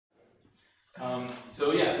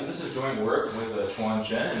So this is joint work with Quan,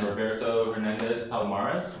 Chen, and Roberto, Hernández,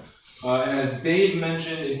 Palomares. And as Dave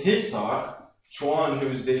mentioned in his talk, Quan,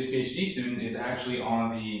 who's Dave's PhD student, is actually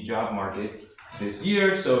on the job market this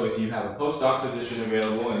year. So if you have a postdoc position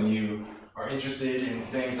available and you are interested in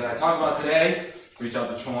things that I talk about today, reach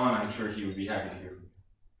out to Quan. I'm sure he would be happy to hear from you.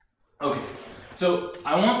 Okay, so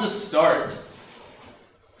I want to start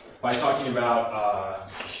by talking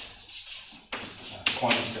about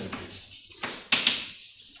quantum symmetry.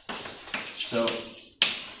 So,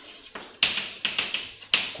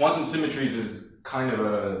 quantum symmetries is kind of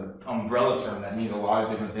an umbrella term that means a lot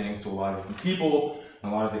of different things to a lot of different people in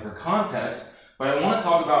a lot of different contexts. But I want to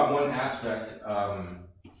talk about one aspect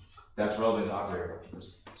that's relevant to operator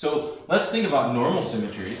algebras. So let's think about normal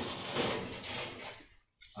symmetries.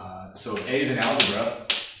 So A is an algebra.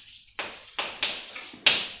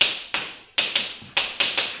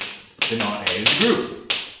 Then ought A is a group.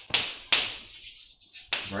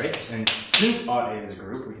 Right? And since ought A is a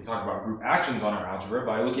group, we can talk about group actions on our algebra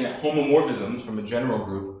by looking at homomorphisms from a general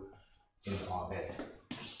group into ought A.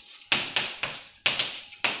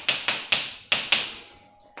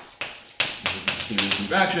 Theory of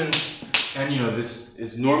group actions, and this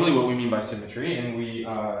is normally what we mean by symmetry, and we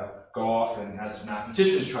go off and as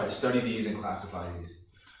mathematicians try to study these and classify these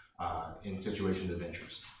in situations of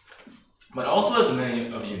interest. But also, as many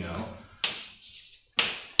of you know,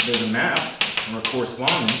 there's a map or a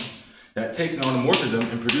correspondence that takes an automorphism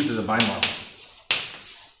and produces a bimodule.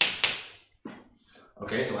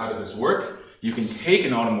 Okay, so how does this work? You can take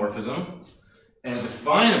an automorphism and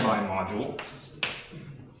define a bimodule,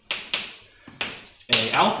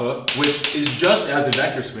 A alpha, which is just as a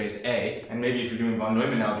vector space A, and maybe if you're doing von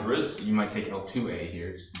Neumann algebras, you might take L2A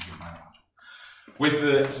here, just to do bimodule.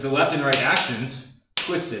 With the left and right actions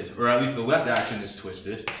twisted, or at least the left action is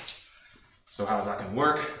twisted. So how is that going to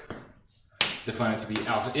work? Define it to be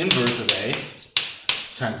alpha inverse of A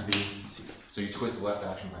times to be C. So you twist the left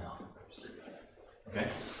action by alpha inverse.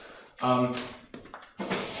 Okay?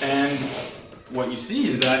 And what you see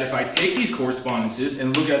is that if I take these correspondences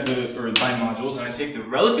and look at the bimodules and I take the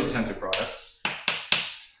relative tensor product,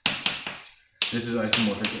 this is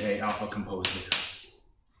isomorphic to A alpha composed here.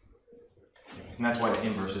 And that's why the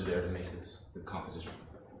inverse is there to make this the composition.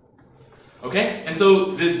 Okay? And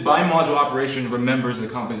so this bimodule operation remembers the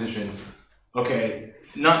composition. Okay,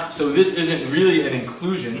 so this isn't really an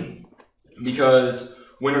inclusion because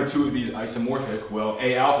when are two of these isomorphic? Well,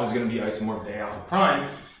 A alpha is going to be isomorphic to A alpha prime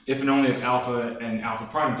if and only if alpha and alpha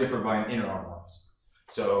prime differ by an inner automorphism.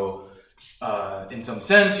 So in some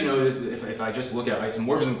sense, if I just look at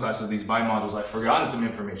isomorphism classes of these bimodules, I've forgotten some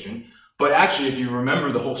information. But actually, if you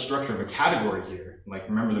remember the whole structure of a category here, like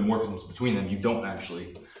remember the morphisms between them, you don't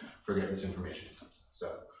actually forget this information in some sense. So,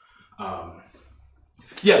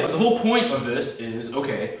 but the whole point of this is,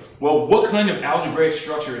 okay, well, what kind of algebraic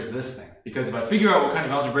structure is this thing? Because if I figure out what kind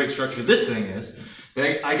of algebraic structure this thing is,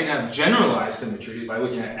 then I can have generalized symmetries by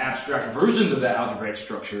looking at abstract versions of that algebraic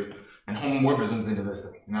structure and homomorphisms into this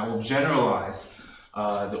thing. And that will generalize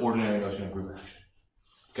the ordinary notion of group action.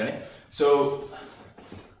 Okay? So,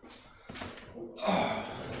 I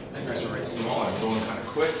think I should write smaller. I'm going kind of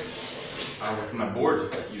quick with my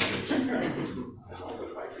board usage.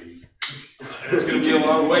 It's going to be a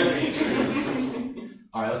lot of white paint.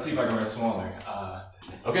 All right, let's see if I can write smaller.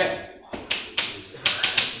 Okay.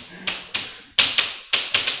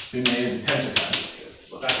 Bim A is a tensor category.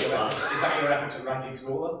 Is that your reference to writing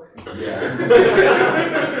smaller? Yeah.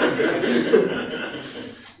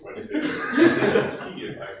 What is it? C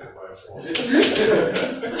impacted by small.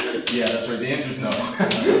 Yeah, that's right. The answer is no.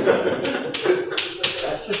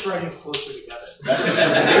 That's just writing closer together. That's just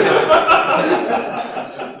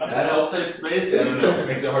that helps save space. I don't know. It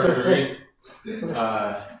makes it harder to read.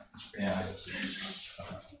 Yeah.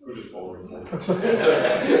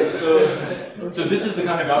 So this is the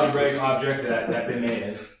kind of algebraic object that Bim A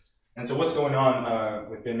is. And so what's going on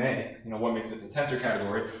with Bim A? What makes this a tensor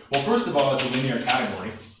category? Well, first of all, it's a linear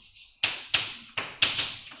category.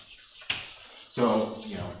 So,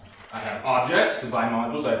 I have objects, the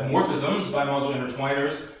bimodules, I have morphisms, bimodule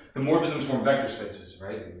intertwiners. The morphisms form vector spaces,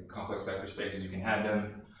 right? In complex vector spaces, you can add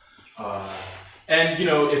them. And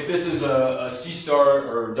if this is a C star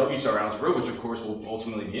or W star algebra, which of course we'll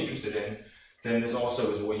ultimately be interested in, then this also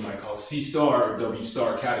is what you might call a C star or W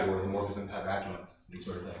star category. The morphisms have adjoints, these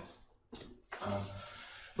sort of things.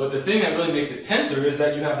 But the thing that really makes it tensor is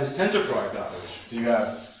that you have this tensor product operation. So you have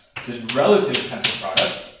this relative tensor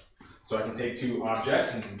product. So I can take two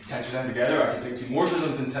objects and tensor them together. I can take two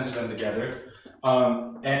morphisms and tensor them together.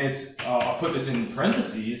 And I'll put this in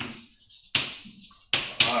parentheses.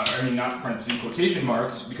 I mean not parentheses, quotation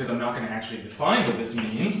marks, because I'm not going to actually define what this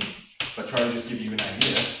means, but try to just give you an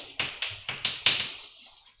idea.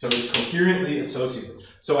 So it's coherently associative.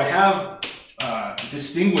 So I have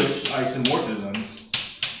distinguished isomorphisms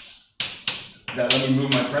that, let me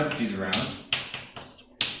move my parentheses around.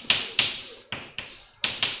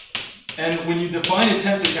 And when you define a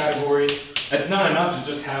tensor category, it's not enough to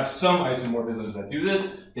just have some isomorphisms that do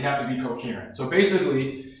this, they have to be coherent. So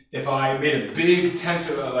basically, if I made a big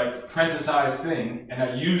tensor, like parenthesized thing, and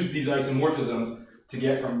I used these isomorphisms to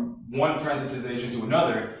get from one parenthesization to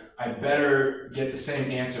another, I better get the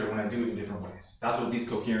same answer when I do it in different ways. That's what these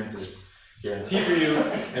coherences guarantee for you.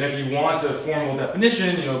 And if you want a formal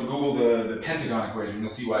definition, you know, Google the pentagon equation. You'll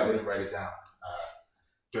see why I didn't write it down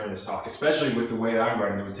during this talk, especially with the way that I'm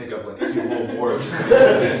writing. It would take up like 2 whole boards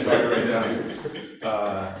and try to write it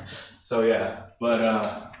down. So yeah,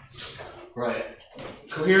 but right,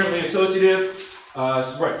 coherently associative.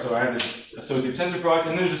 So I have this associative tensor product,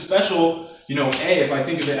 and there's a special, you know, A, if I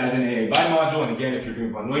think of it as an AA bimodule, and again, if you're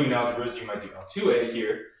doing von Neumann algebras, you might do L2A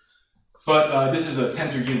here, but this is a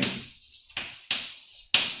tensor unit,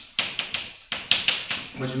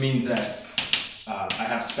 which means that I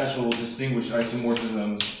have special distinguished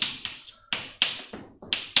isomorphisms,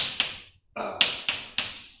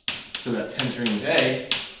 so that tensoring with A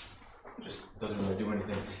just doesn't really do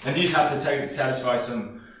anything. And these have to satisfy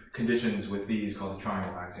some conditions with these called the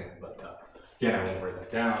triangle axiom, but again, I won't write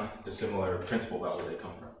that down. It's a similar principle about where they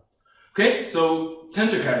come from. Okay, so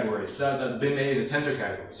tensor categories. That bin A is a tensor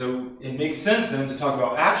category. So it makes sense then to talk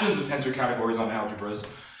about actions of tensor categories on algebras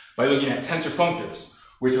by looking at tensor functors,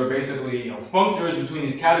 which are basically, you know, functors between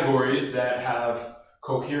these categories that have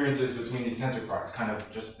coherences between these tensor products. Kind of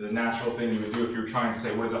just the natural thing you would do if you were trying to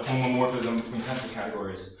say what is a homomorphism between tensor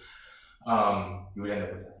categories. You would end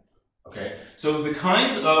up with that. Okay, so the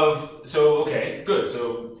kinds of, okay, good.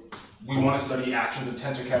 So we want to study actions of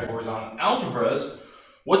tensor categories on algebras.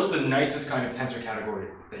 What's the nicest kind of tensor category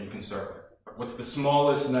that you can start with? What's the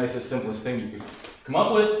smallest, nicest, simplest thing you could come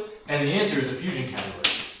up with? And the answer is a fusion category.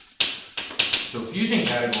 So fusion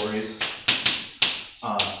categories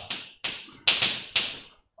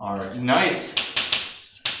are nicest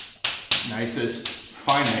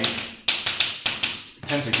finite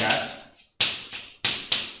tensor cats.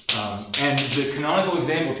 And the canonical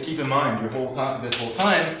example to keep in mind this whole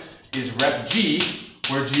time is rep G,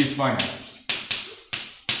 where G is finite.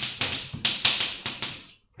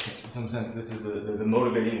 In some sense, this is the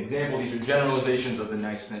motivating example. These are generalizations of the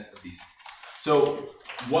niceness of these things. So,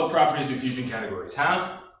 what properties do fusion categories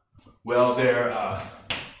have? Well, they're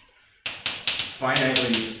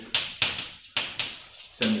finitely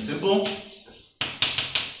semi-simple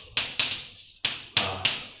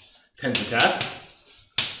tensor cats.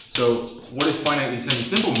 So what does finitely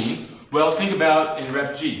semi-simple mean? Well, think about in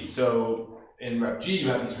rep G. So in rep G, you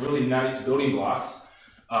have these really nice building blocks.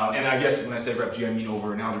 And I guess when I say rep G, I mean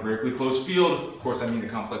over an algebraically closed field. Of course, I mean the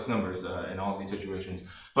complex numbers in all of these situations.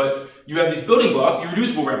 But you have these building blocks,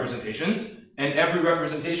 irreducible representations, and every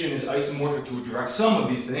representation is isomorphic to a direct sum of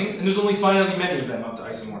these things, and there's only finitely many of them up to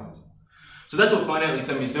isomorphism. So that's what finitely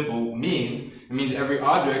semi-simple means. It means every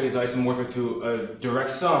object is isomorphic to a direct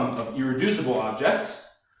sum of irreducible objects,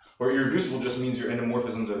 or irreducible just means your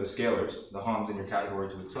endomorphisms are the scalars, the Hams in your category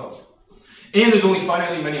to itself. And there's only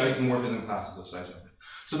finitely many isomorphism classes of size.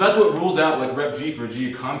 So that's what rules out like rep G for a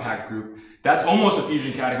G compact group. That's almost a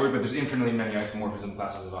fusion category, but there's infinitely many isomorphism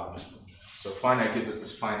classes of objects. So finite gives us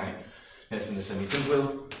this finiteness in the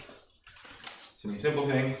semi-simple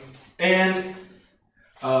thing. And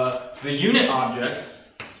the unit object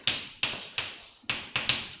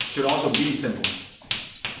should also be simple.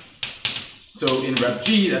 So in rep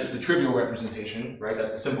G, that's the trivial representation, right?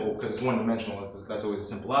 That's a simple, because it's one-dimensional, that's always a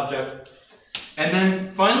simple object. And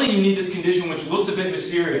then finally, you need this condition which looks a bit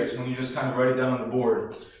mysterious when you just kind of write it down on the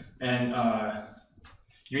board. And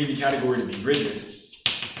you need the category to be rigid,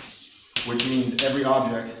 which means every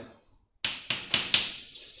object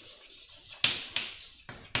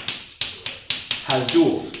has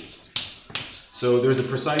duals. So there's a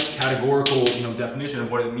precise categorical, definition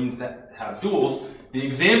of what it means to have duals. The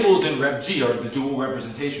examples in rep G are the dual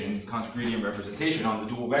representation, conjugate representation on the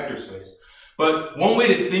dual vector space. But one way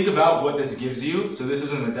to think about what this gives you, so this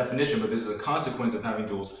isn't a definition, but this is a consequence of having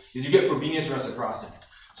duals, is you get Frobenius reciprocity.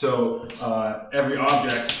 So every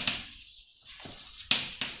object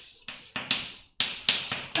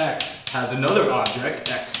X has another object,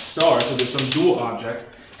 X star, so there's some dual object,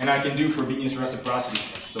 and I can do Frobenius reciprocity.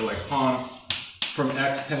 So like Ham from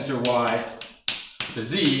X tensor Y to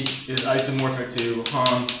Z is isomorphic to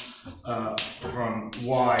Ham from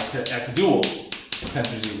Y to X dual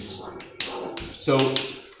tensor Z. So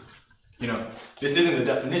you know, this isn't a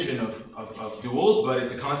definition of duals, but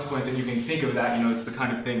it's a consequence, and you can think of that, you know, it's the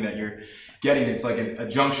kind of thing that you're getting. It's like a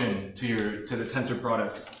junction to the tensor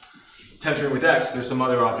product. Tensoring with x, there's some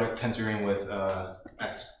other object tensoring with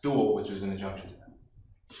x dual, which is an adjunction to that.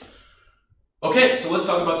 Okay, so let's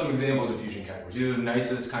talk about some examples of fusion categories. These are the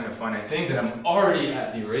nicest kind of finite things, and I'm already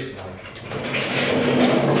at the erase value.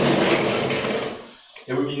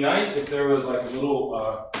 It would be nice if there was like a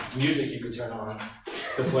little music you could turn on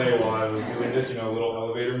to play while I was doing this, you know, a little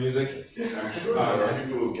elevator music. I'm sure there are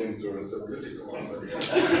people who can do a statistical one.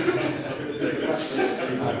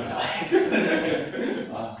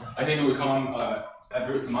 I think it would calm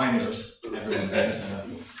my nerves. Everyone's nerves.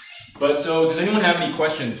 But so, does anyone have any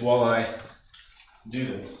questions while I do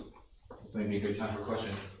this? This may be a good time for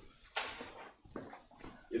questions.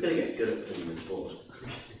 You're going to get good at putting this forward.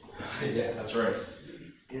 Yeah, that's right.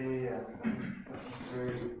 Yeah.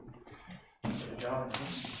 Very good job.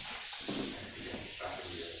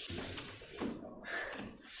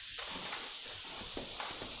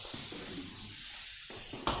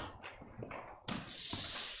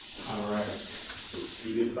 All right.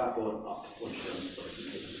 You move the backboard up once you're done, so I can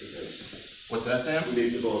take the notes. What's that, Sam? You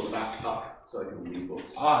move the board back up, so I can read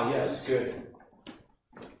what's. Ah, yes, good.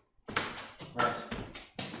 Right.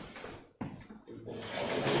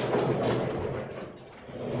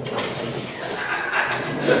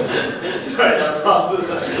 Sorry, that's half of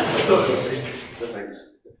that.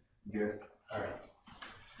 Thanks. Good. All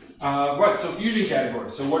right. Right. So fusion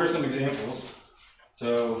categories. So what are some examples?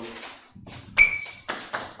 So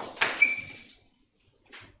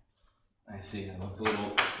I see. I left a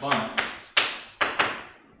little spun.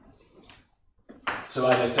 So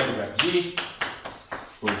as I said about G,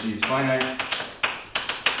 where G is finite.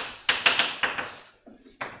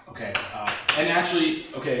 Okay. And actually,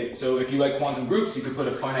 okay, so if you like quantum groups, you could put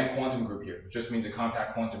a finite quantum group here, which just means a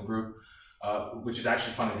compact quantum group, which is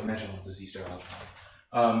actually finite dimensional, it's a Z-star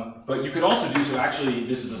algebra. But you could also do, so actually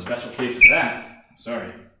this is a special case of that,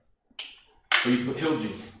 sorry, but you could put Hilbert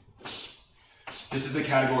G. This is the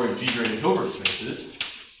category of G-graded Hilbert spaces.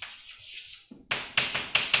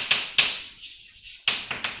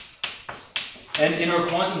 And in our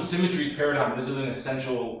quantum symmetries paradigm, this is an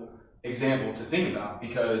essential example to think about,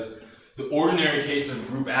 because the ordinary case of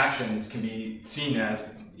group actions can be seen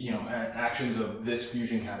as, you know, actions of this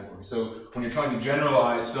fusion category. So when you're trying to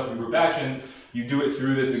generalize stuff in group actions, you do it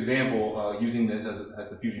through this example using this as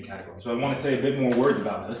the fusion category. So I want to say a bit more words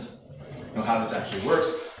about this, you know, how this actually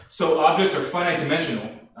works. So objects are finite dimensional,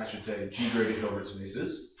 I should say, G-graded Hilbert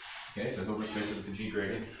spaces. Okay, so Hilbert spaces with the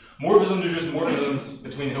G-graded. Morphisms are just morphisms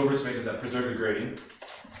between Hilbert spaces that preserve the grading.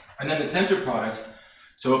 And then the tensor product.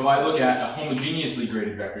 So if I look at a homogeneously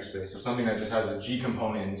graded vector space, so something that just has a G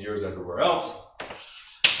component and zeros everywhere else,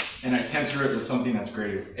 and I tensor it with something that's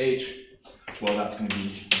graded with H, well, that's going to be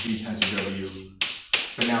V tensor W,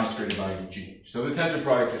 but now it's graded by G. So the tensor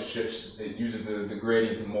product just shifts, it uses the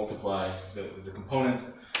gradient to multiply the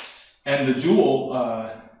components. And the dual,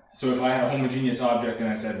 so if I had a homogeneous object and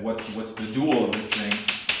I said, what's the dual of this thing,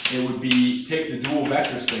 it would be take the dual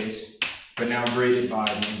vector space, but now graded by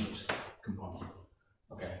the inverse component.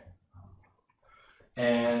 Okay.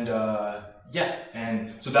 And yeah,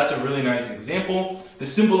 and so that's a really nice example. The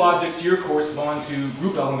simple objects here correspond to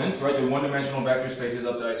group elements, right? The one-dimensional vector spaces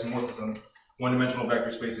up to isomorphism. One-dimensional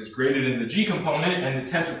vector space is graded in the G component, and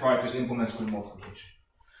the tensor product just implements group multiplication.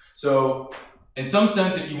 So in some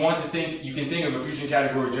sense, if you want to think, you can think of a fusion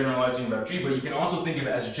category generalizing about G, but you can also think of it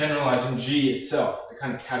as generalizing G itself. It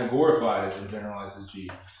kind of categorifies and generalizes G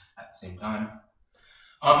at the same time.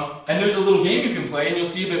 And there's a little game you can play, and you'll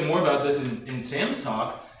see a bit more about this in Sam's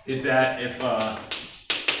talk, is that if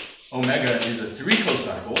omega is a 3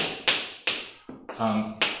 cocycle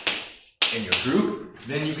in your group,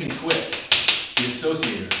 then you can twist the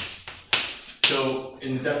associator. So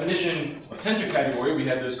in the definition of tensor category, we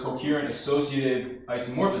have those coherent associative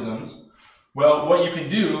isomorphisms. Well, what you can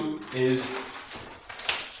do is,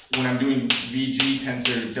 when I'm doing VG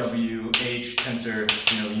tensor WH tensor,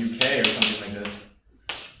 UK or something like this,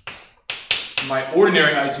 my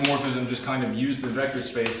ordinary isomorphism just kind of used the vector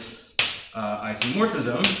space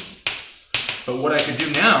isomorphism. But what I could do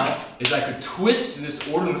now is I could twist this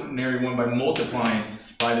ordinary one by multiplying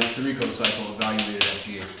by this 3 cocycle evaluated at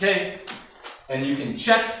GHK. And you can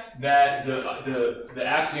check that the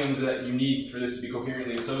axioms that you need for this to be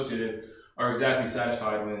coherently associated are exactly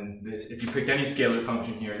satisfied when this, if you picked any scalar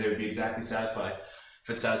function here, they would be exactly satisfied if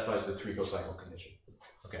it satisfies the 3 cocycle condition.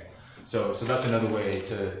 Okay, so that's another way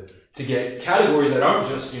to get categories that aren't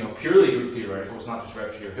just purely group theoretical. It's not just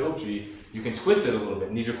Rep G or Hilbert G. You can twist it a little bit,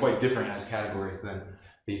 and these are quite different as categories than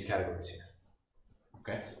these categories here.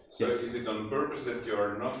 Okay. So Yes. is it on purpose that you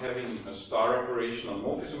are not having a star operation on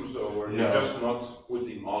morphisms, or No. you're just not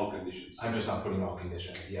putting all conditions? I'm just not putting all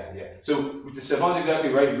conditions. Yeah. So Stefan's exactly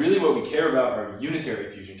right. Really, what we care about are unitary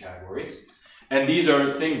fusion categories, and these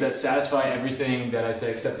are things that satisfy everything that I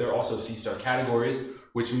say, except they're also C-star categories,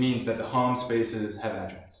 which means that the Hom spaces have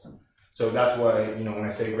adjoints. So that's why, when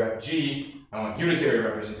I say rep G, I want unitary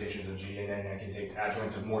representations of G, and then I can take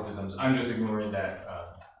adjoints of morphisms. I'm just ignoring that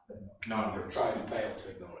non-purpose. Try and fail to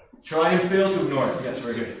ignore it. Try and fail to ignore it. Yes,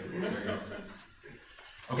 very good. Very good.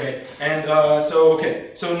 Okay, and so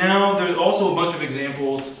now there's also a bunch of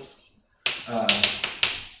examples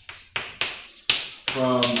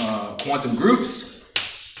from quantum groups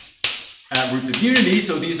at roots of unity.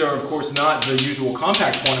 So these are, of course, not the usual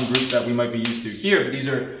compact quantum groups that we might be used to here, but these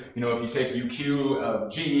are, if you take UQ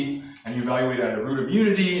of G and you evaluate it at a root of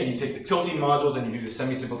unity and you take the tilting modules and you do the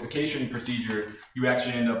semi-simplification procedure, you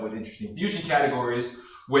actually end up with interesting fusion categories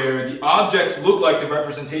where the objects look like the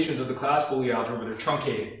representations of the classical Lie algebra, but they're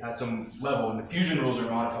truncated at some level, and the fusion rules are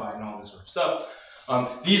modified and all this sort of stuff.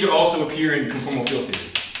 These are also appear in conformal field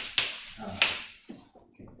theory.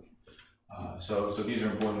 So these are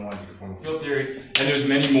important ones in conformal field theory, and there's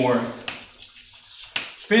many more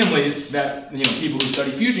families that people who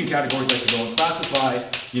study fusion categories like to go and classify.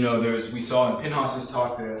 We saw in Pinhas's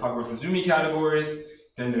talk the Hausdorff-Izumi categories.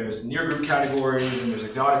 Then there's near group categories, and there's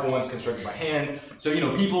exotic ones constructed by hand. So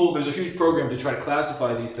there's a huge program to try to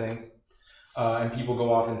classify these things, and people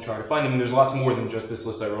go off and try to find them. And there's lots more than just this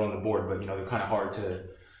list I wrote on the board, but they're kind of hard to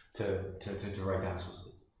write down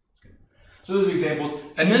explicitly. So those are examples,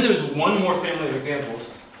 and then there's one more family of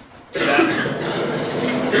examples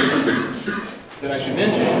that I should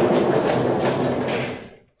mention,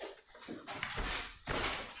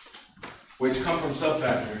 which come from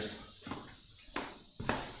subfactors.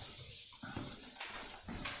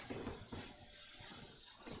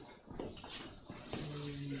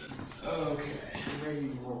 Okay.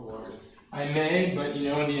 I may, but in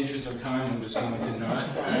the interest of time, I'm just going to not.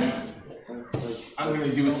 I'm going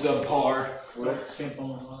to do a subpar. Let's skip on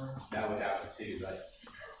the line. That would happen too, but.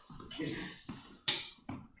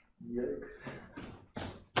 Yikes.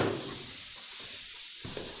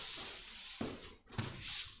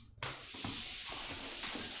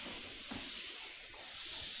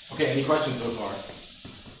 Okay, any questions so far?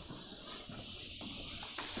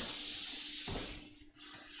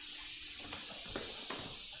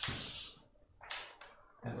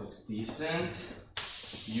 That looks decent.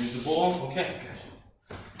 Usable. Okay, good.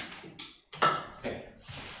 Okay.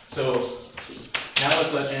 So now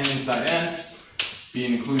let's let n inside n be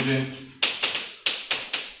an inclusion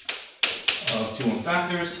of 2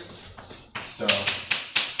 factors. So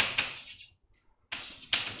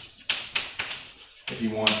if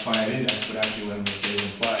you want finite index, but actually when we say it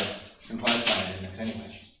implies finite index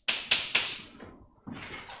anyway.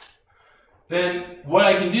 Then what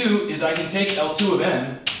I can do is I can take L2 of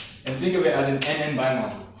n and think of it as an nn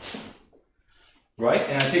bimodule. Right?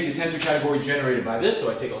 And I take the tensor category generated by this,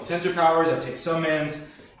 so I take all tensor powers, I take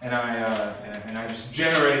summands, and I just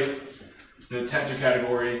generate the tensor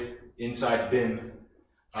category inside BIM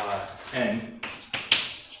n.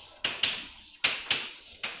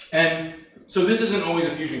 And so this isn't always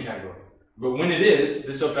a fusion category, but when it is,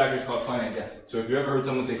 this subfactor is called finite depth. So if you ever heard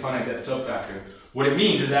someone say finite depth subfactor, what it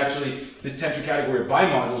means is actually this tensor category of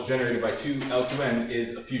bimodules generated by L2n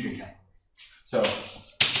is a fusion category. So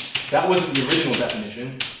that wasn't the original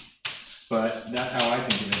definition, but that's how I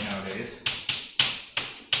think of it nowadays.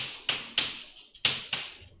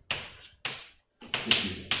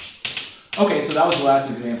 Diffusion. Okay, so that was the last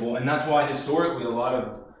example, and that's why historically a lot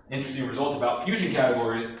of interesting results about fusion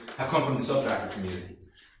categories have come from the subfactor community,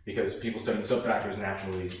 because people studying subfactors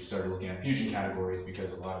naturally started looking at fusion categories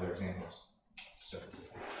because a lot of their examples started.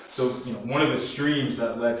 So, one of the streams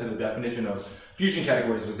that led to the definition of fusion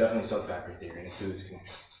categories was definitely subfactor theory, and it's through this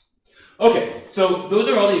connection. Okay, so those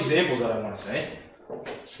are all the examples that I want to say.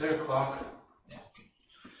 Is there a clock? Yeah.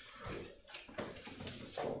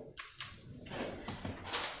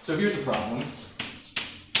 So here's a problem.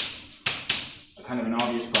 Kind of an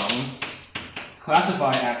obvious problem.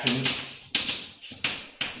 Classify actions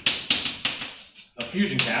of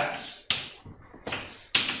fusion cats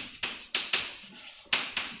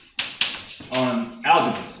on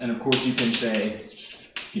algebras. And of course you can say,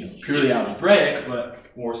 purely algebraic,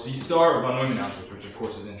 or C-star or von Neumann algebras, which of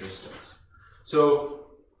course is interest to us. So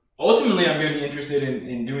ultimately I'm going to be interested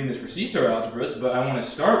in doing this for C-star algebras, but I want to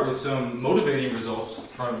start with some motivating results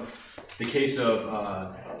from the case of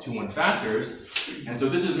 2-1 factors. And so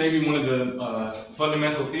this is maybe one of the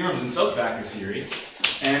fundamental theorems in subfactor theory.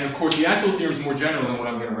 And of course, the actual theorem is more general than what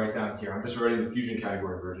I'm going to write down here. I'm just writing the fusion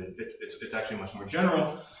category version. It's actually much more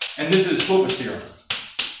general. And this is Pope's theorem.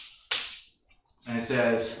 And it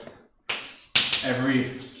says every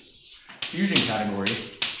fusion category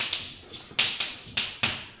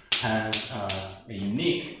has a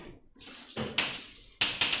unique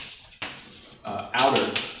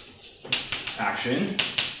outer action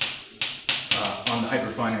on the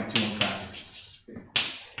hyperfinite 2-1 factor.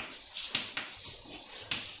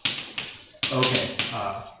 Okay, I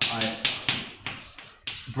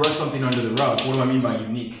brush something under the rug. What do I mean by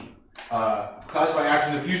unique? Classify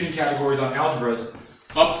actions of fusion categories on algebras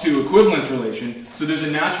up to equivalence relation. So there's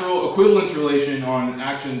a natural equivalence relation on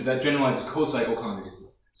actions that generalizes co-cycle conjugacy.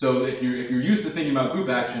 So if you're used to thinking about group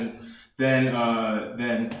actions, then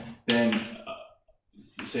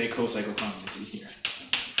say co-cycle conjugacy here.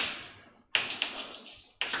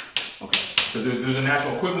 Okay, so there's a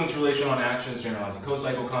natural equivalence relation on actions generalizing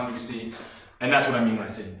co-cycle conjugacy, and that's what I mean when I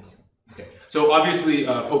say unique. Okay, so obviously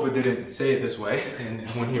Pope didn't say it this way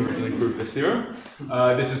when he originally proved this theorem.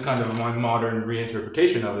 This is kind of a modern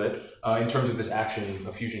reinterpretation of it in terms of this action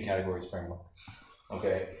of fusion categories framework.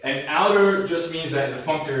 Okay, and outer just means that the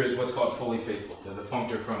functor is what's called fully faithful, the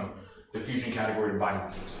functor from the fusion category to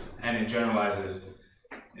bimodules, and it generalizes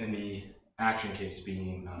in the action case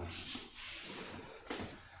being.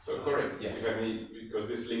 So correct. Yes. If I may, because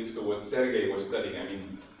this links to what Sergei was studying. I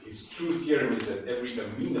mean, his true theorem is that every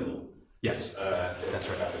amenable. Yes, that's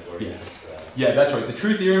right. Category. Yeah. Yeah, that's right. The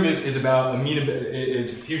true theorem is about amenable.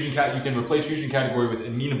 Is fusion cat? You can replace fusion category with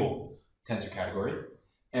amenable tensor category,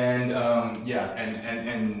 and yeah,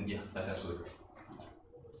 and yeah, that's absolutely right.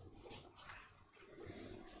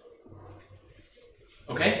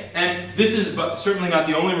 Okay, and this is certainly not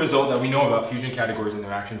the only result that we know about fusion categories and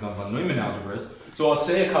their actions on von Neumann algebras. So I'll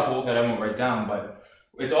say a couple that I won't write down, but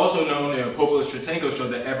it's also known, Popov-Stratenko showed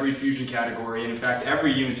that every fusion category, and in fact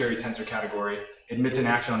every unitary tensor category, admits an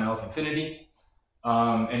action on L infinity.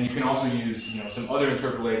 And you can also use some other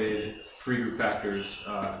interpolated free group factors.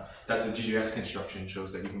 That's a GJS construction,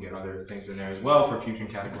 shows that you can get other things in there as well for fusion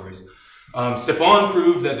categories. Stefan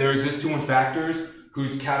proved that there exist 2-1 factors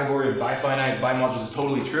whose category of bifinite bimodules is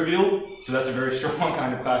totally trivial. So that's a very strong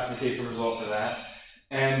kind of classification result for that.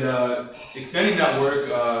 And extending that work,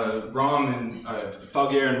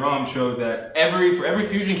 Falguier and Ram showed that for every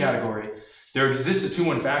fusion category, there exists a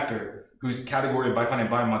 2-1 factor whose category of bifinite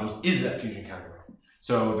bimodules is that fusion category.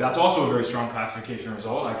 So that's also a very strong classification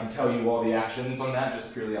result. I can tell you all the actions on that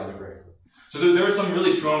just purely algebraically. So there are some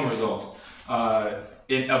really strong results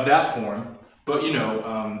of that form. But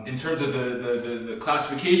in terms of the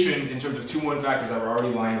classification, in terms of 2-1 factors that were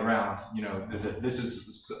already lying around, this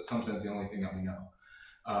is in some sense the only thing that we know.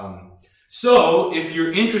 So if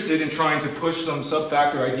you're interested in trying to push some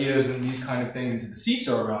subfactor ideas and these kind of things into the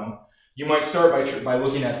C-star realm, you might start by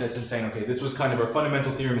looking at this and saying, okay, this was kind of our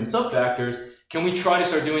fundamental theorem in subfactors. Can we try to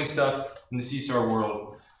start doing stuff in the C-star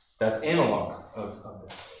world that's analog of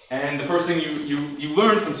this? And the first thing you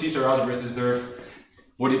learn from C-star algebras is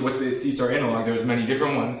what's the C-star analog? There's many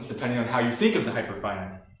different ones depending on how you think of the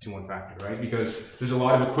hyperfinite 2-1 factor, right? Because there's a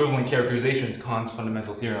lot of equivalent characterizations, Kant's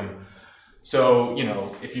fundamental theorem. So,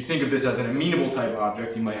 if you think of this as an amenable type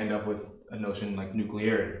object, you might end up with a notion like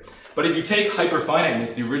nuclearity. But if you take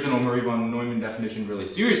hyperfiniteness, the original Marie von Neumann definition, really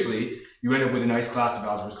seriously, you end up with a nice class of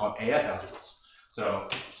algebras called AF-algebras. So,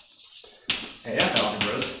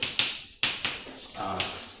 AF-algebras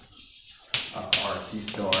are a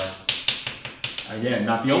C-star. Again,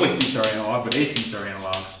 not the only C-star analog, but a C-star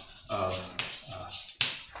analog of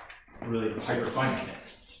really hyperfiniteness.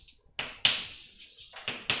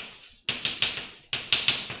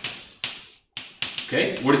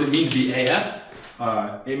 Okay, what does it mean to be AF?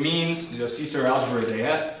 It means C-star algebra is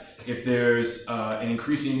AF if there's an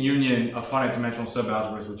increasing union of finite dimensional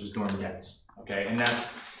subalgebras which is norm dense. Okay, and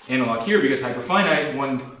that's analog here because hyperfinite,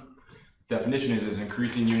 one definition is an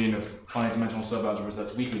increasing union of finite dimensional subalgebras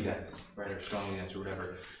that's weakly dense, right, or strongly dense or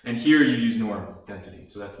whatever. And here you use norm density,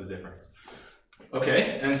 so that's the difference.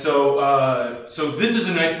 Okay, and so so this is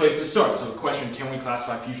a nice place to start. So the question, can we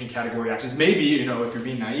classify fusion category actions? Maybe, if you're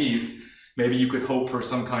being naive, maybe you could hope for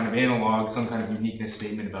some kind of analog, some kind of uniqueness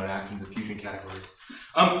statement about actions of fusion categories.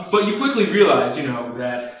 But you quickly realize,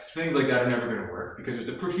 that things like that are never going to work because there's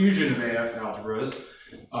a profusion of AF-algebras.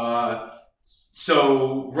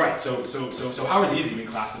 So how are these even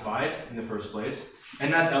classified in the first place?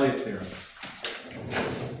 And that's Elliott's theorem.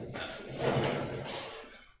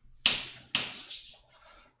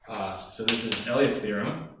 So this is Elliott's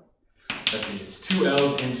theorem. Let's see, it's 2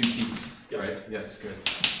 L's and 2 T's, right? Yes, good.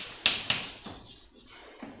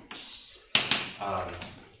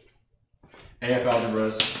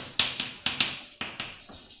 AF-algebras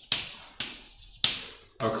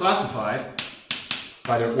are classified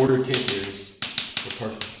by their ordered K-theories or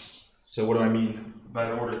partials. So what do I mean by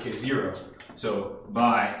their ordered K0? So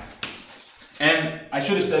by, and I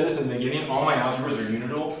should have said this in the beginning, all my algebras are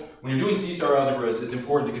unital. When you're doing C-star algebras, it's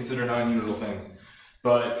important to consider non-unital things.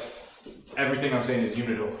 But everything I'm saying is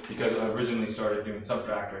unital because I originally started doing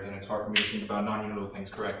subfactors and it's hard for me to think about non-unital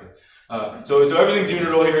things correctly. So everything's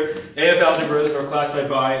unital here. AF-algebras are classified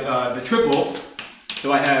by the triple.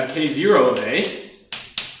 So I have K0 of A,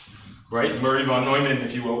 right? Murray von Neumann,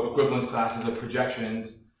 if you will, equivalence classes of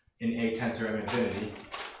projections in A tensor M infinity.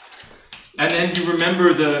 And then you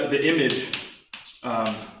remember the image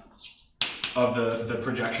of the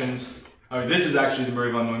projections. This is actually the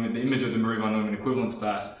Murray von Neumann, the image of the Murray von Neumann equivalence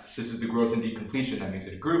class. This is the growth and decompletion that makes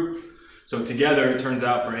it a group. So together, it turns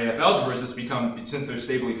out for AF-algebras, since they're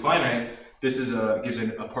stably finite, this is gives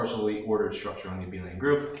a partially ordered structure on the abelian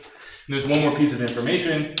group. And there's one more piece of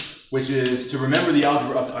information, which is to remember the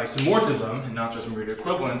algebra up to isomorphism, and not just Murray to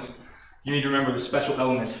equivalence, you need to remember the special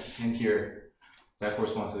element in here that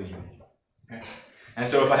corresponds to the union. Okay? And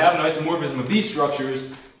so if I have an isomorphism of these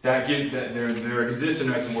structures, that gives that there exists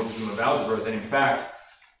an isomorphism of algebras, and in fact,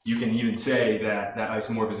 you can even say that that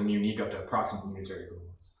isomorphism is unique up to approximately unitary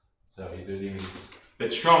equivalence. So there's even a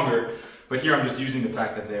bit stronger, but here I'm just using the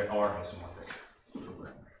fact that they are isomorphic.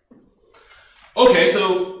 Okay,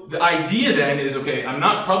 so the idea then is, okay, I'm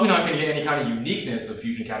probably not going to get any kind of uniqueness of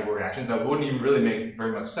fusion category reactions. That wouldn't even really make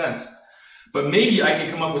very much sense. But maybe I can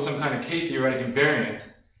come up with some kind of K-theoretic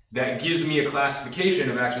invariant that gives me a classification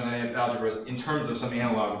of actions on AF-algebras in terms of some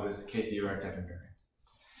analog of this K-theoretic type invariant.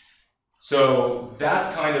 So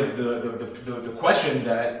that's kind of the question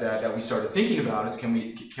that we started thinking about is can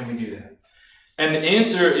we do that? And the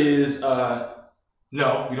answer is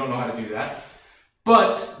no, we don't know how to do that.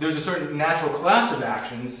 But there's a certain natural class of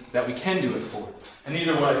actions that we can do it for. And these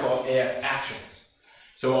are what I call AF actions.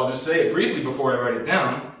 So I'll just say it briefly before I write it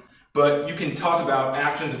down. But you can talk about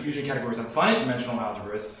actions of fusion categories on finite dimensional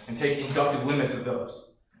algebras and take inductive limits of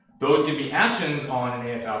those. Those can be actions on an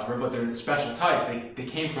AF algebra, but they're a special type. They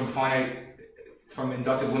came from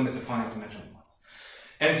inductive limits of finite dimensional ones.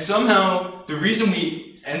 And somehow, the reason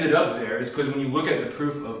we ended up there is because when you look at the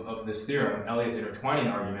proof of this theorem, Elliott's intertwining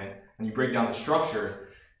argument, and you break down the structure,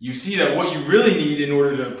 you see that what you really need in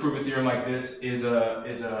order to prove a theorem like this is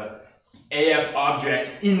a AF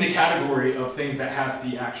object in the category of things that have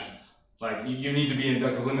C actions. Like you need to be an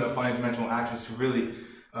inductive limit of finite dimensional actions to really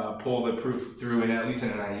pull the proof through, at least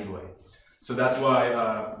in a naive way. So that's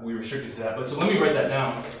why we restricted to that. But so let me write that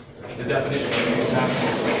down, the definition of AF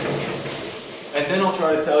actions. And then I'll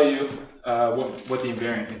try to tell you what the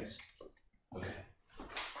invariant is. Okay.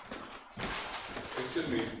 Excuse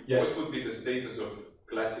me, yes? What would be the status of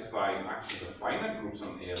classifying actions of finite groups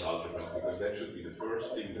on AF-algebras? Because that should be the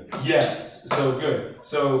first thing that... Yeah, so good.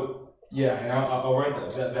 So, yeah, and I'll write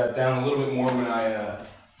that down a little bit more when I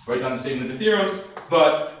write down the statement of the theorems,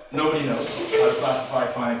 but nobody knows how to classify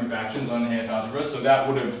finite group actions on AF-algebras, so that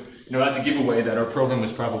would have, that's a giveaway that our program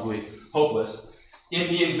was probably hopeless. In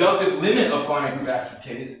the inductive limit of finite group action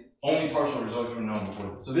case, only partial results were known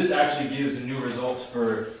before. So this actually gives new results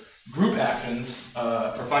for group actions,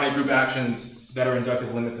 for finite group actions that are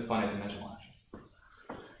inductive limits of finite dimensional action.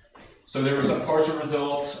 So there were some partial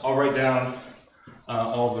results. I'll write down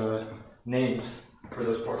all the names for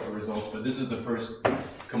those partial results, but this is the first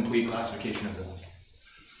complete classification of them.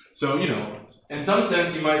 So, in some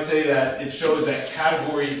sense, you might say that it shows that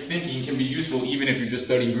category thinking can be useful even if you're just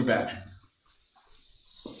studying group actions.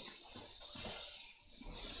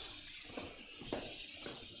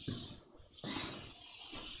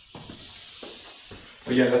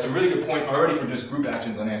 But yeah, that's a really good point. Already for just group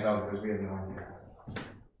actions on AF-algebras, we have no idea.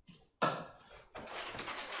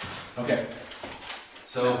 Okay.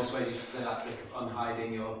 So this way you the that trick of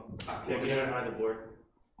unhiding your backboard. Yeah, we gotta hide the board.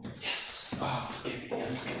 Yes. Oh, forgive me.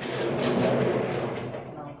 Yes.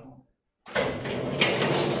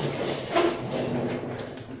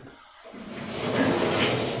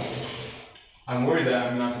 I'm worried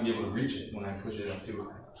that I'm not going to be able to reach it when I push it up too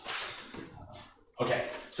high. Okay.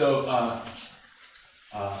 So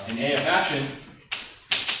in AF action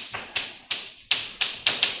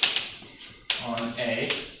on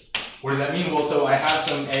A, what does that mean? Well, so I have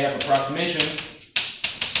some AF approximation.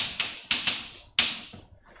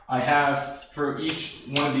 I have, for each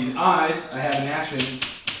one of these i's, I have an action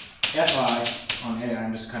fi on A.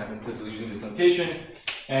 I'm just kind of implicitly using this notation.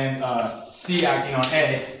 And C acting on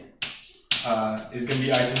A is going to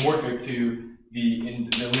be isomorphic to the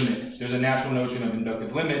limit. There's a natural notion of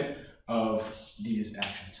inductive limit of these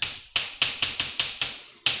actions.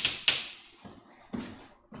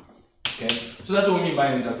 Okay, so that's what we mean by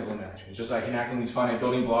an inductive limit action. It's just I can act on these finite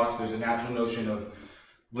building blocks. There's a natural notion of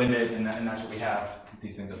limit, and that's what we have with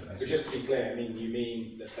these things. But just to be clear, I mean, you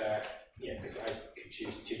mean that, because I could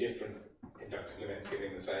choose two different inductive limits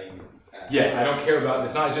giving the same. Yeah, I don't care about,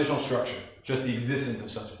 it's not additional structure, just the existence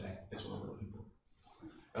of such a thing is what we're looking for.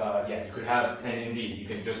 Yeah, you could have, and indeed, you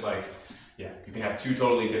can just like, yeah, you can have two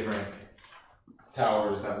totally different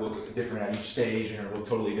towers that look different at each stage and look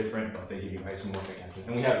totally different, but they give you isomorphic action.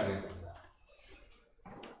 And we have examples of that.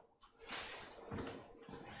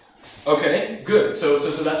 Okay, good. So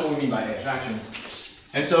that's what we mean by AF actions.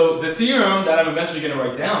 And so the theorem that I'm eventually going to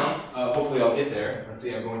write down, hopefully I'll get there. Let's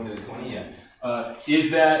see, I'm going to the 20 yet. Is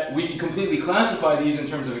that we can completely classify these in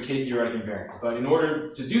terms of a K-theoretic invariant. But in order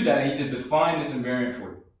to do that, I need to define this invariant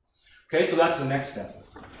for you. Okay, so that's the next step,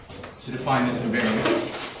 to define this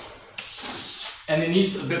invariant. And it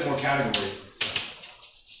needs a bit more category. So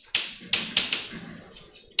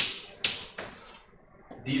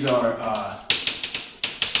these are,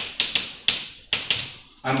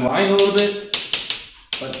 I'm lying a little bit,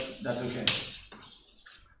 but that's okay.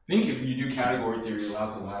 I think if you do category theory, you're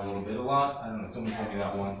allowed to lie a lot. I don't know, someone told me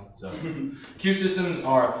that once. So, Q systems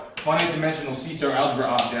are finite dimensional C-star algebra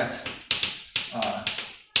objects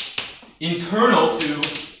internal to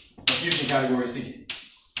a fusion category C.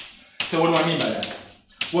 So what do I mean by that?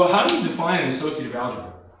 Well, how do you define an associative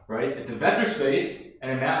algebra, right? It's a vector space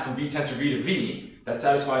and a map from V tensor V to V that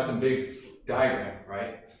satisfies some big diagram,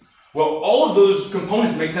 right? Well, all of those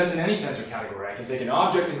components make sense in any tensor category. I can take an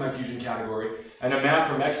object in my fusion category and a map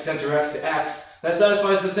from X tensor X to X that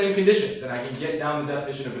satisfies the same conditions, and I can get down the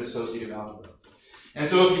definition of an associative algebra. And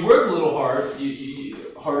so if you work a little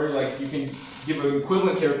harder, like you can give an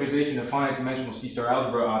equivalent characterization of finite dimensional C-star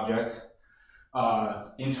algebra objects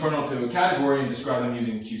internal to a category and describe them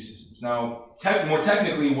using Q systems. Now, more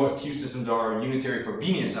technically, what Q systems are unitary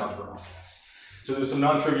Frobenius algebra objects. So there's some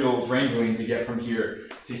non-trivial wrangling to get from here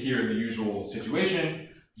to here in the usual situation,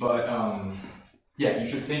 but yeah, you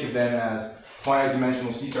should think of them as finite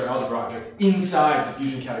dimensional C-star algebra objects inside the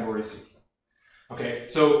fusion category C. Okay,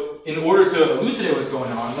 so in order to elucidate what's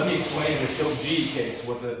going on, let me explain in this Hill G case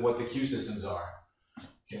what the Q systems are.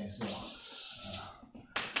 Okay, so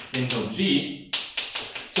in Hill G,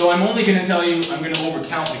 so I'm only going to tell you, I'm going to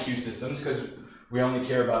overcount the Q systems because we only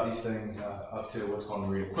care about these things up to what's called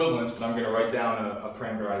Marita equivalence, but I'm going to write down a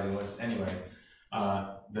parameterizing list anyway.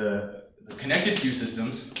 The connected Q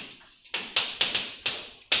systems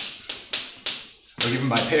are given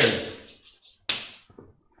by pairs.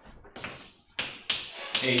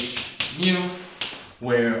 H mu,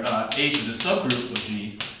 where H is a subgroup of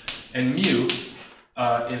G, and mu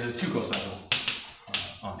is a 2 cocycle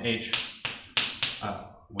on H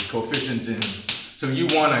with coefficients in. So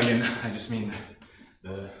U1, again, I just mean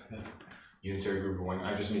the unitary group of 1.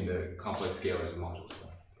 I just mean the complex scalars and modules.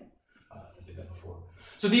 I did that before.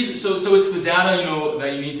 So these, so it's the data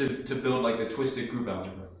that you need to build like the twisted group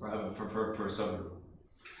algebra for a subgroup.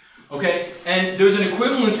 Okay, and there's an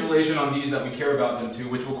equivalence relation on these that we care about them too,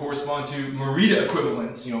 which will correspond to Marita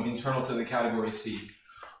equivalence, internal to the category C,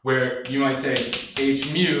 where you might say H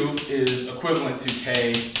mu is equivalent to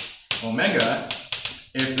K omega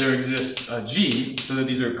if there exists a G, so that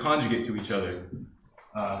these are conjugate to each other,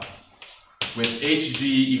 with Hg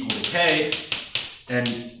equal to K, and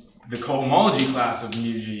the cohomology class of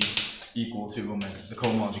mu G equal to omega, the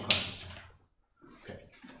cohomology class.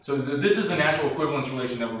 So this is the natural equivalence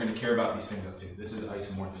relation that we're going to care about these things up to. This is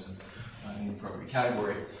isomorphism in the appropriate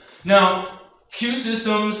category. Now, Q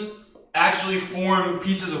systems actually form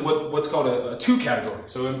pieces of what's called a 2 category.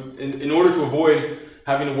 So in order to avoid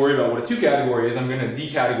having to worry about what a 2 category is, I'm going to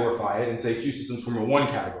decategorify it and say Q systems form a 1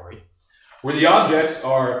 category, where the objects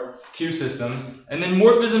are Q systems, and then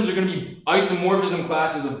morphisms are going to be isomorphism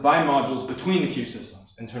classes of bimodules between the Q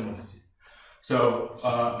systems, internal to C.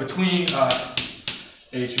 So between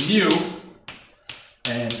H mu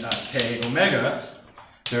and K omega,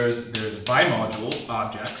 there's bimodule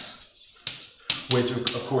objects, which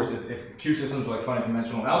of course, if Q systems are like finite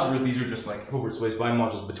dimensional algebras, these are just like Hilbert space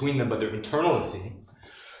bimodules between them, but they're internal to C.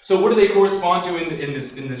 So what do they correspond to in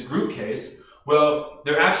this group case? Well,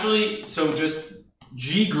 they're actually just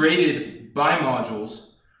G-graded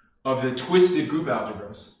bimodules of the twisted group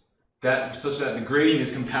algebras, such that the grading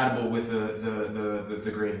is compatible with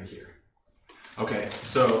the grading here. Okay,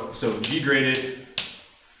 so G-graded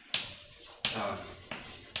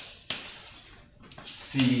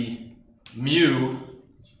C mu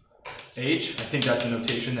H, I think that's the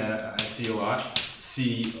notation that I see a lot,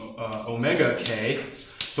 C omega K.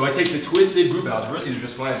 So I take the twisted group algebras, these are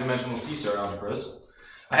just finite dimensional C-star algebras.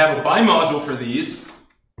 I have a bimodule for these,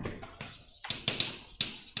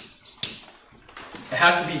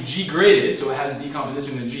 has to be G graded, so it has a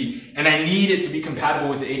decomposition in G, and I need it to be compatible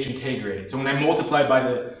with the H and K graded. So when I multiply by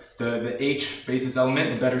the H basis element,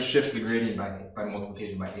 it better shift the gradient by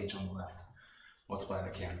multiplication by H on the left. Multiply by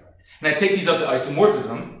K on the right. And I take these up to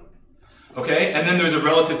isomorphism, okay? And then there's a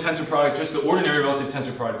relative tensor product, just the ordinary relative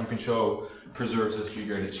tensor product you can show preserves this G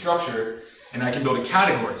graded structure, and I can build a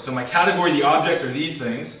category. So my category, the objects are these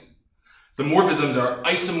things. The morphisms are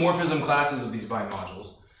isomorphism classes of these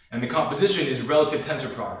bimodules. And the composition is relative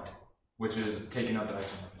tensor product, which is taken out to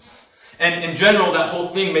isomorphism. And in general, that whole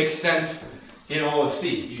thing makes sense in all of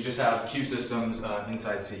C. You just have Q systems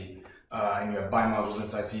inside C, and you have bimodules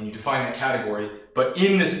inside C, and you define that category. But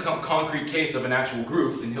in this concrete case of an actual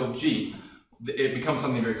group in Hilbert G, it becomes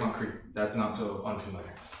something very concrete. That's not so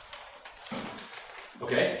unfamiliar.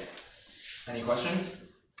 Okay? Any questions?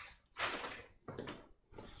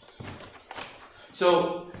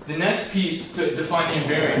 So the next piece to define the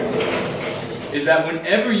invariant is that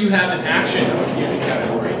whenever you have an action of a fusion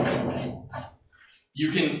category,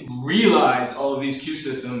 you can realize all of these Q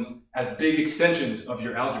systems as big extensions of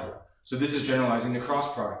your algebra. So this is generalizing the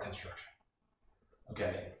cross product construction.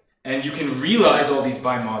 Okay? And you can realize all these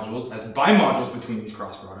bimodules as bimodules between these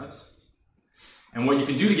cross products. And what you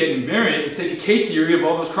can do to get invariant is take a K-theory of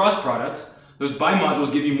all those cross products. Those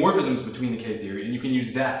bimodules give you morphisms between the K-theory, and you can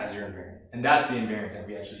use that as your invariant. And that's the invariant that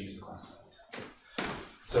we actually use to classify these.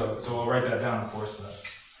 So I'll write that down, of course, but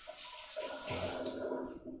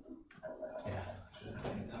yeah, should have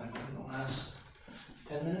any time for the last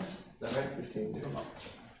 10 minutes. Is that right? 15.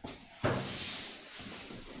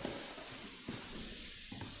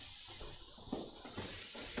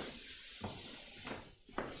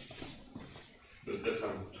 Is that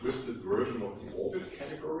some twisted version of the orbit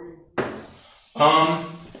category?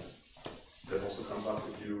 That also comes up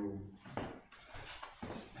if you.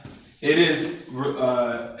 It is,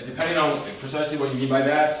 depending on precisely what you mean by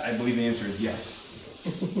that, I believe the answer is yes.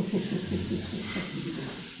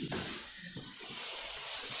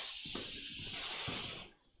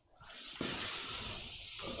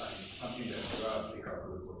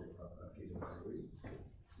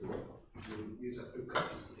 You just look at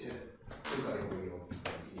two categories of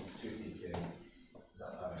these two systems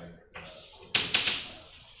that are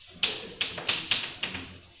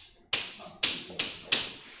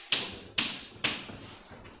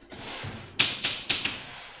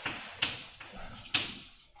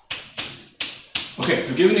Okay,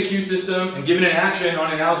 so given a Q system and given an action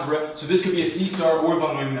on an algebra, so this could be a C star or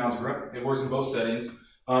von Neumann algebra, it works in both settings,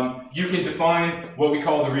 you can define what we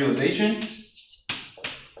call the realization.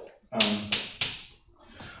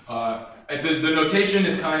 The notation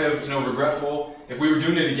is kind of, regretful. If we were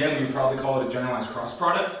doing it again, we would probably call it a generalized cross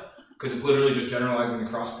product, because it's literally just generalizing the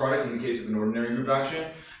cross product in the case of an ordinary group action.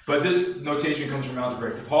 But this notation comes from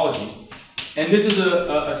algebraic topology. And this is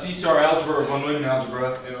a C-star algebra or von Neumann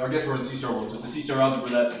algebra. I guess we're in C-star world, so it's a C-star algebra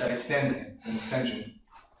that extends it. It's an extension.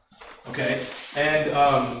 Okay, and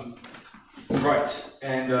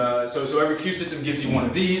so every Q system gives you one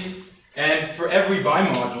of these, and for every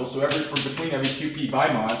bimodule, so between every QP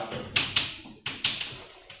bimod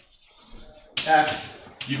X,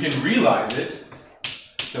 you can realize it.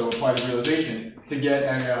 So apply the realization to get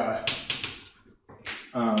a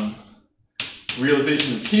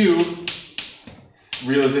realization of Q.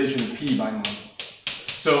 Realization of P bimodule.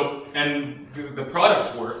 So, and the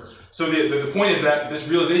products work. So the point is that this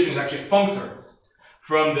realization is actually a functor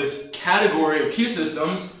from this category of Q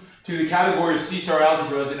systems to the category of C-star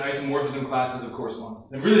algebras and isomorphism classes of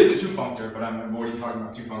correspondence. And really it's a two-functor, but I'm already talking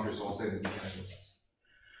about two functors, so I'll say the decategories.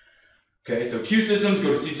 Okay, so Q systems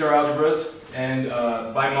go to C-star algebras, and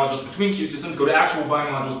bimodules between Q systems go to actual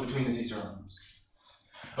bimodules between the C-star algebras.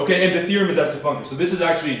 Okay, and the theorem is that it's a functor. So this is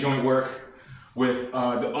actually joint work with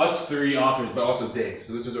us three authors, but also Dave.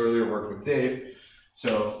 So this is earlier work with Dave.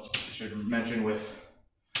 So I should mention with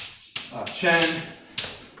Chen,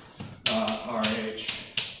 RH,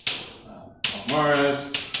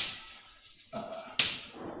 Palomares,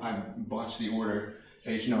 I botched the order,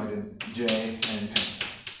 H, no I didn't, J, and Penn.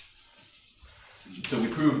 So we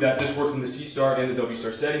proved that this works in the C-star and the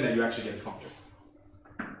W-star setting, that you actually get a functor.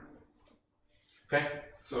 Okay?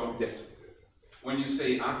 So yes. When you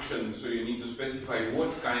say action, so you need to specify what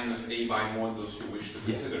kind of A bimodules you wish to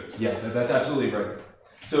consider. Yeah, that's absolutely right.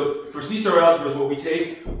 So for C-star algebras, what we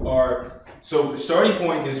take are, so the starting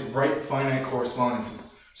point is right finite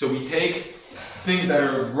correspondences. So we take things that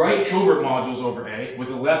are right Hilbert modules over A with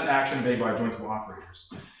the left action of A by adjointable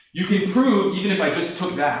operators. You can prove, even if I just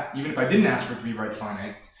took that, even if I didn't ask for it to be right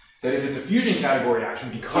finite, that if it's a fusion category action,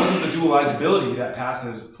 because of the dualizability that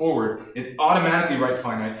passes forward, it's automatically right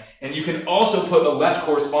finite, and you can also put a left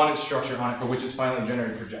correspondence structure on it for which is finally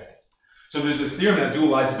generated projected. So there's this theorem that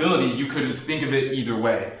dualizability, you could think of it either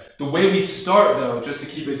way. The way we start, though, just to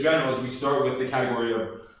keep it general, is we start with the category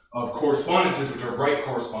of correspondences, which are right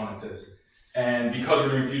correspondences. And because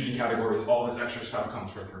we're doing fusion categories, all this extra stuff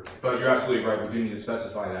comes for free. But you're absolutely right, we do need to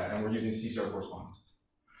specify that, and we're using C-star correspondences.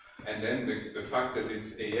 And then the fact that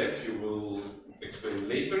it's AF, you will explain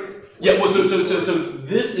later? Yeah, well, so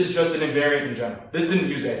this is just an invariant in general. This didn't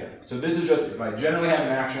use AF. So this is just, if I generally have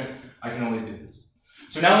an action, I can always do this.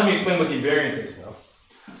 So now let me explain what the invariant is, though.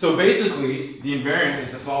 So basically, the invariant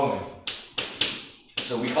is the following.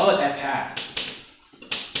 So we call it F hat.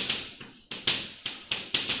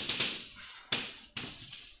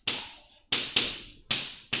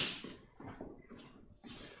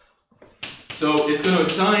 So it's going to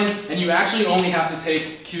assign, and you actually only have to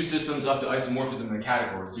take Q systems up to isomorphism in the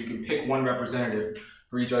category. So you can pick one representative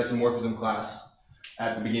for each isomorphism class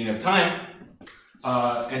at the beginning of time,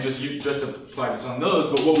 and just apply this on those.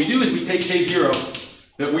 But what we do is we take K0,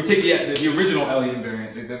 we take the original Elliott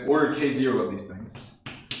invariant, the order K0 of these things.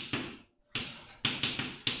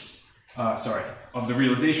 Of the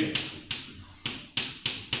realization.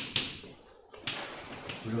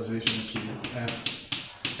 Realization of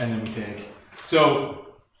QF, and then we take. So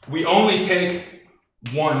we only take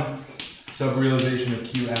one sub-realization of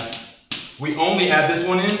QF. We only add this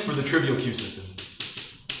one in for the trivial Q system.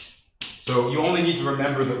 So you only need to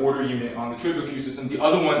remember the order unit on the trivial Q system. The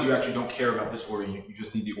other ones you actually don't care about this order unit. You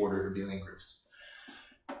just need the order of abelian groups.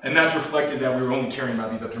 And that's reflected that we were only caring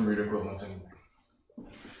about these up-to-root equivalents anyway.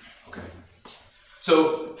 Okay.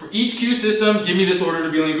 So for each Q system, give me this ordered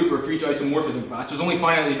abelian group, or for each isomorphism class. There's only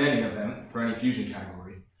finitely many of them for any fusion category.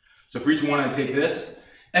 So for each one, I take this,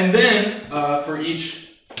 and then for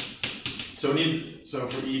each, for each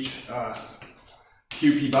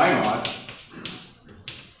QP bimod,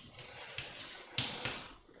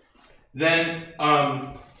 then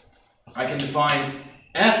I can define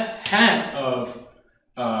F hat of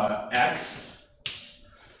X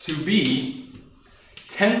to be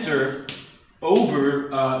tensor over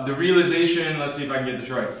the realization. Let's see if I can get this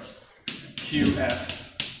right. QF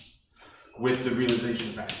with the realization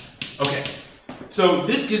of X. Okay, so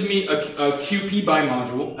this gives me a QP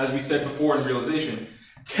bimodule, as we said before in realization.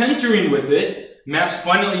 Tensoring with it maps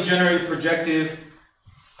finitely generated projective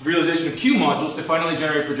realization of Q modules to finitely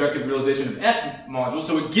generated projective realization of F modules,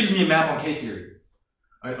 so it gives me a map on K-theory,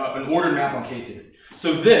 an ordered map on K-theory.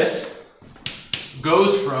 So this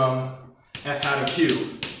goes from F hat of Q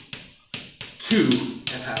to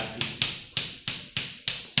F hat of Q.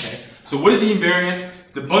 Okay, so what is the invariant?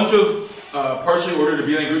 It's a bunch of partially ordered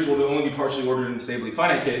abelian groups. Will only be partially ordered in the stably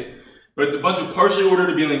finite case, but it's a bunch of partially ordered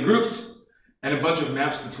abelian groups and a bunch of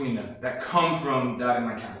maps between them that come from that in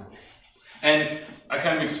my category. And I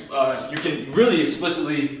kind of, you can really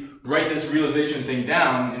explicitly write this realization thing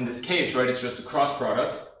down in this case, right? It's just a cross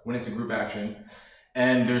product when it's a group action,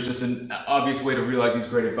 and there's just an obvious way to realize these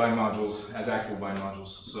graded bimodules as actual bimodules.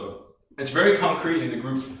 So it's very concrete in the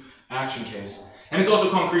group action case. And it's also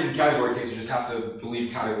concrete in the category case. You just have to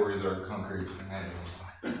believe categories are concrete. That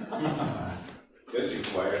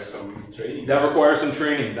requires some training. That requires some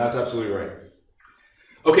training. That's absolutely right.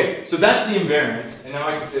 Okay, so that's the invariant, and now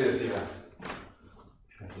I can say the theorem.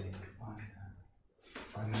 Let's see.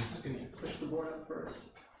 5 minutes. Switch the board up first.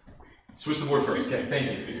 Switch the board first. Okay, thank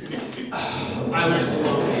you. I learned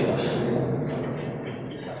slowly.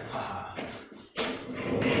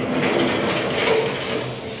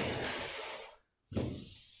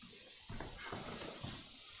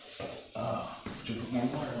 Should put more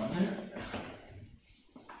water on there.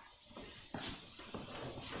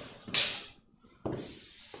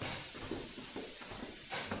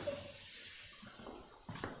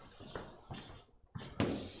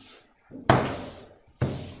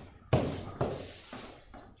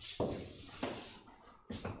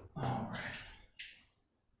 All right.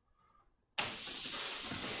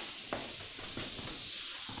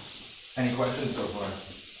 Any questions so far?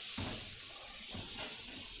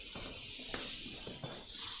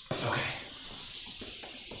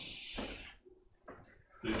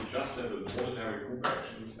 So if you just have an ordinary group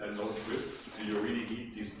action and no twists, do you really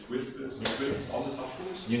need these twists on the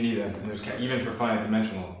subgroups? You need them, and there's even for finite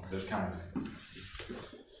dimensional, there's counterexamples.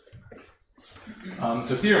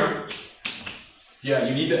 So theorem, yeah,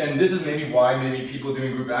 you need to, and this is maybe why maybe people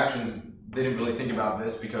doing group actions didn't really think about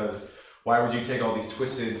this, because why would you take all these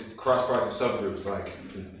twisted cross products of subgroups? Like,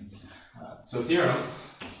 so theorem,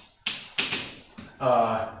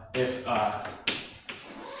 if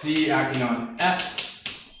C acting on F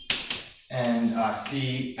and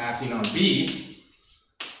C acting on B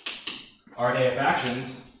are AF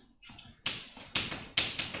actions,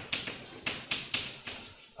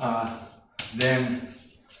 then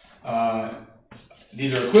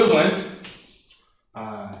these are equivalent.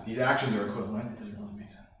 These actions are equivalent. It doesn't really make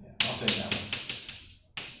sense. Yeah, I'll say that one.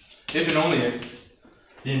 If and only if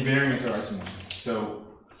the invariants are isomorphic. So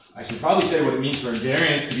I should probably say what it means for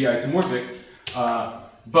invariants to be isomorphic.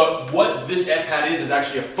 But what this f hat is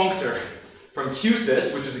actually a functor from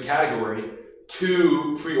QSys, which is a category,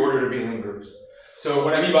 to pre-ordered abelian groups. So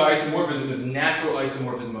what I mean by isomorphism is natural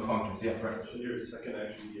isomorphism of functors. Yeah, right. Should your second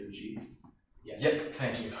actually be a G? Yeah. Yep,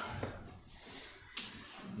 thank you.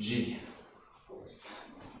 G.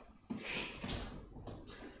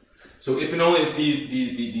 So if and only if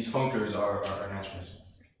these functors are natural isomorphic.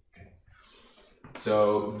 Okay.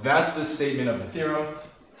 So that's the statement of the theorem.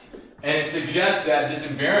 And it suggests that this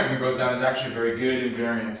invariant we wrote down is actually a very good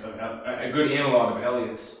invariant, a good analog of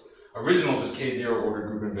Elliott's original just K0 ordered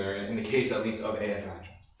group invariant, in the case at least of AF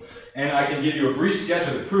actions. And I can give you a brief sketch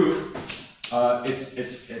of the proof.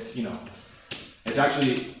 It's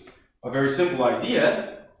actually a very simple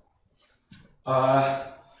idea.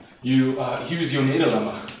 You use Yoneda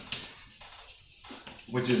lemma,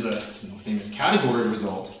 which is a famous category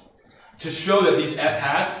result, to show that these f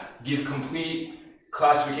hats give complete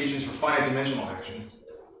classifications for finite dimensional actions,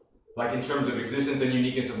 like in terms of existence and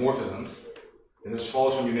uniqueness of morphisms. And this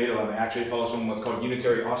follows from Yoneda lemma. It actually follows from what's called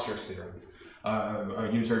unitary Oestrich's theorem, a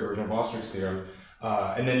unitary version of Oestrich's theorem.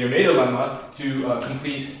 And then Yoneda lemma to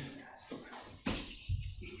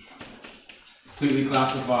completely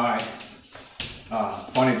classify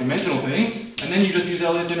finite dimensional things, and then you just use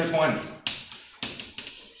Elliott's intertwining.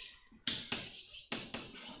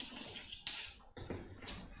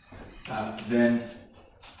 Then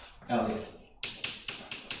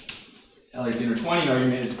Elliott's intertwining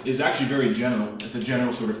argument is actually very general. It's a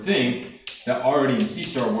general sort of thing that already in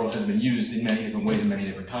C-star world has been used in many different ways and many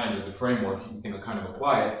different times as a framework. You can kind of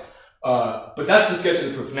apply it. But that's the sketch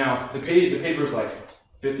of the proof. Now, the paper is like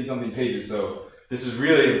 50-something pages, so this is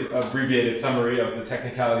really an abbreviated summary of the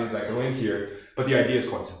technicalities that go in here, but the idea is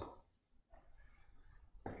quite simple.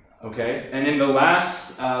 Okay, and in the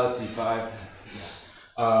last, let's see, the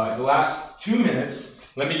last 2 minutes,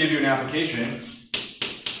 let me give you an application.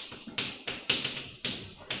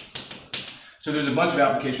 So there's a bunch of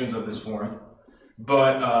applications of this form,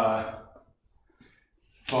 but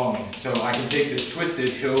follow me. So I can take this twisted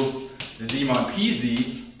hill z mod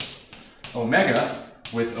pz omega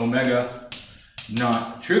with omega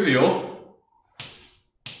not trivial.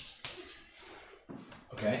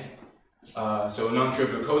 Okay, so a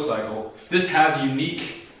non-trivial cocycle. This has a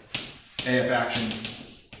unique AF action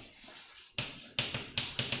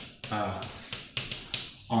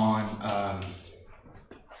on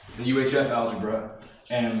the UHF algebra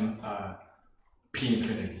M P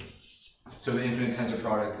infinity. So the infinite tensor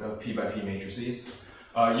product of P by P matrices.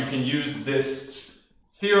 You can use this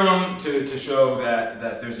theorem to show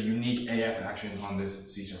that there's a unique AF action on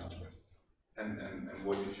this C-star algebra. And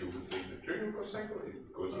what if you would take the trivial cocycle?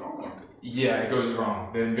 It goes wrong, or? Yeah, it goes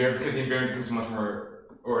wrong. Because the invariant becomes much more,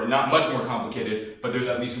 or not much more complicated, but there's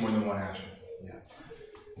at least more than one action.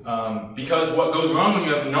 Yeah. Because what goes wrong when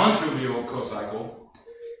you have a non-trivial cocycle,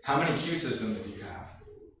 how many Q systems do you have?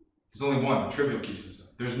 There's only one, the trivial Q system.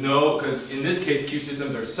 There's no, because in this case, Q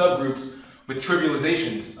systems are subgroups with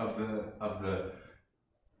trivializations of the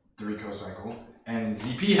 3 cocycle, and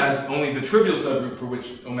ZP has only the trivial subgroup for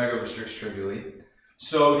which omega restricts trivially.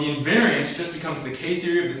 So the invariant just becomes the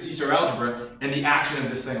K-theory of the C-star algebra and the action of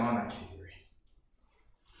this thing on that K-theory.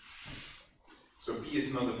 So P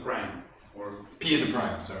is not a prime, or P is a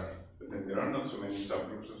prime, sorry. But then there are not so many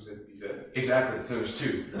subgroups of ZPZ. Exactly, so there's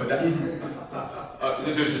 2. But that,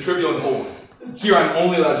 there's the trivial and the whole one. Here I'm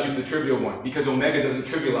only allowed to use the trivial one because omega doesn't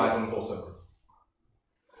trivialize on the whole subgroup.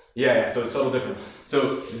 Yeah, so it's a subtle difference.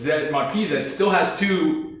 So Z mod PZ still has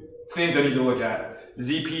 2 things I need to look at.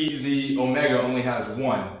 ZP, omega only has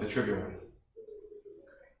 1, the trivial one.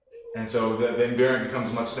 And so the invariant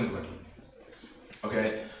becomes much simpler.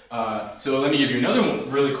 Okay, so let me give you another one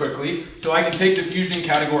really quickly. So I can take diffusion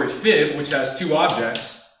category fib, which has 2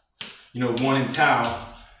 objects, 1 and tau,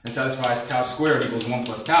 and satisfies tau squared equals 1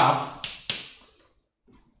 plus tau.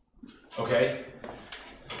 Okay,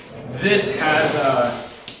 this has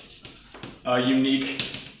a unique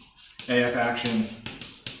AF action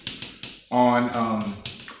on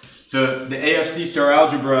the AFC star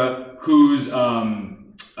algebra whose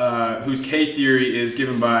K theory is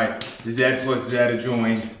given by Z plus Z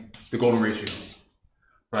adjoin the golden ratio.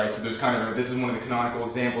 Right, so there's kind of this is one of the canonical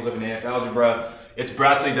examples of an AF algebra. Its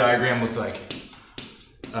Bratzley diagram looks like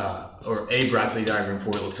or a Bradley diagram for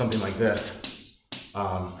it looks something like this.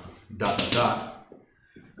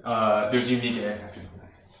 There's a unique AF.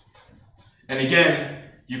 And again,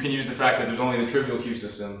 you can use the fact that there's only the trivial Q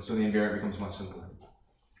system, so the invariant becomes much simpler.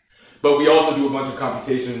 But we also do a bunch of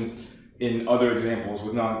computations in other examples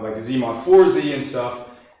with like Z mod 4Z and stuff,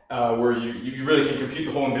 where you really can compute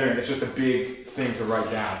the whole invariant. It's just a big thing to write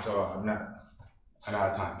down, so I'm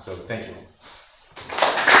out of time, so thank you.